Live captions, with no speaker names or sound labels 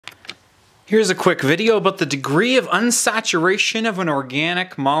Here's a quick video about the degree of unsaturation of an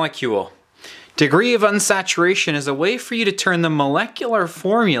organic molecule. Degree of unsaturation is a way for you to turn the molecular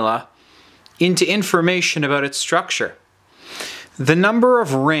formula into information about its structure. The number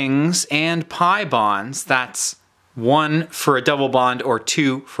of rings and pi bonds, that's 1 for a double bond or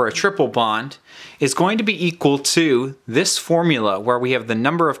 2 for a triple bond, is going to be equal to this formula where we have the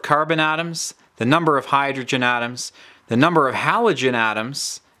number of carbon atoms, the number of hydrogen atoms, the number of halogen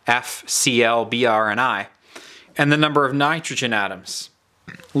atoms, F, Cl, Br, and I, and the number of nitrogen atoms.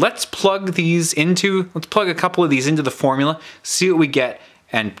 Let's plug a couple of these into the formula, see what we get,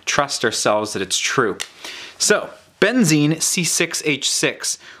 and trust ourselves that it's true. So, benzene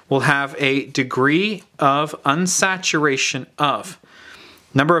C6H6 will have a degree of unsaturation of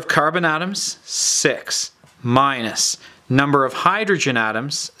number of carbon atoms, 6, minus number of hydrogen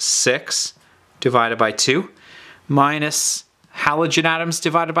atoms, 6, divided by 2, minus halogen atoms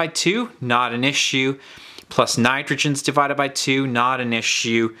divided by 2, not an issue, plus nitrogens divided by 2, not an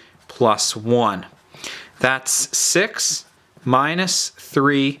issue, plus 1. That's 6 minus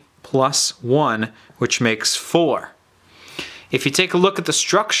 3 plus 1, which makes 4. If you take a look at the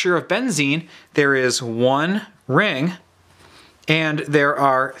structure of benzene, there is 1 ring and there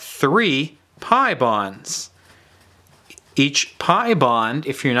are 3 pi bonds. Each pi bond,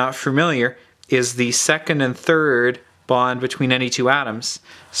 if you're not familiar, is the second and third bond between any two atoms.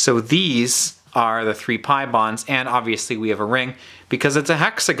 So these are the 3 pi bonds, and obviously we have a ring because it's a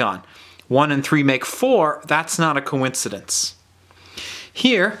hexagon. 1 and 3 make 4. That's not a coincidence.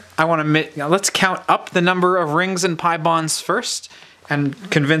 Here, let's count up the number of rings and pi bonds first and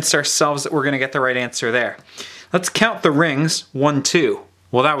convince ourselves that we're going to get the right answer there. Let's count the rings. 1, 2.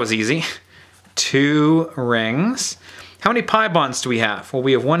 Well, that was easy. 2 rings. How many pi bonds do we have? Well,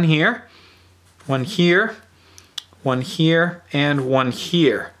 we have 1 here, 1 here, 1 here, and 1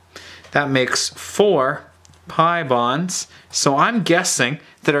 here. That makes 4 pi bonds. So I'm guessing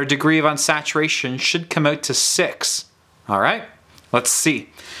that our degree of unsaturation should come out to 6. All right, let's see.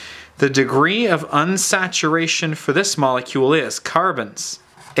 The degree of unsaturation for this molecule is carbons,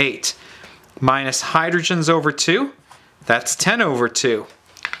 8, minus hydrogens over 2. That's 10 over 2.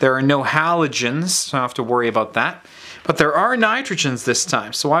 There are no halogens, so I don't have to worry about that. But there are nitrogens this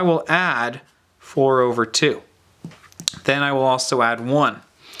time, so I will add 4 over 2. Then I will also add 1.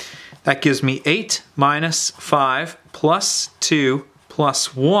 That gives me 8 minus 5 plus 2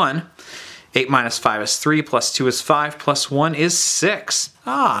 plus 1. 8 minus 5 is 3, plus 2 is 5, plus 1 is 6.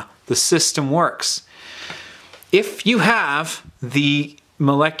 The system works. If you have the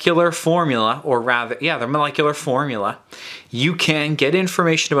molecular formula, the molecular formula, you can get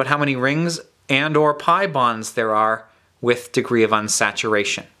information about how many rings and or pi bonds there are with degree of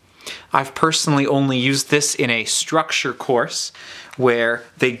unsaturation. I've personally only used this in a structure course where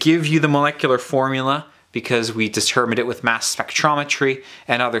they give you the molecular formula because we determined it with mass spectrometry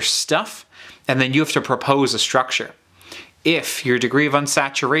and other stuff, and then you have to propose a structure. If your degree of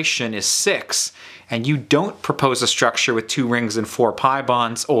unsaturation is 6 and you don't propose a structure with 2 rings and 4 pi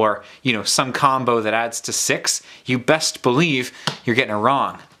bonds, or some combo that adds to 6, you best believe you're getting it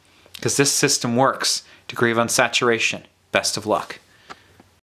wrong because this system works. Degree of unsaturation. Best of luck.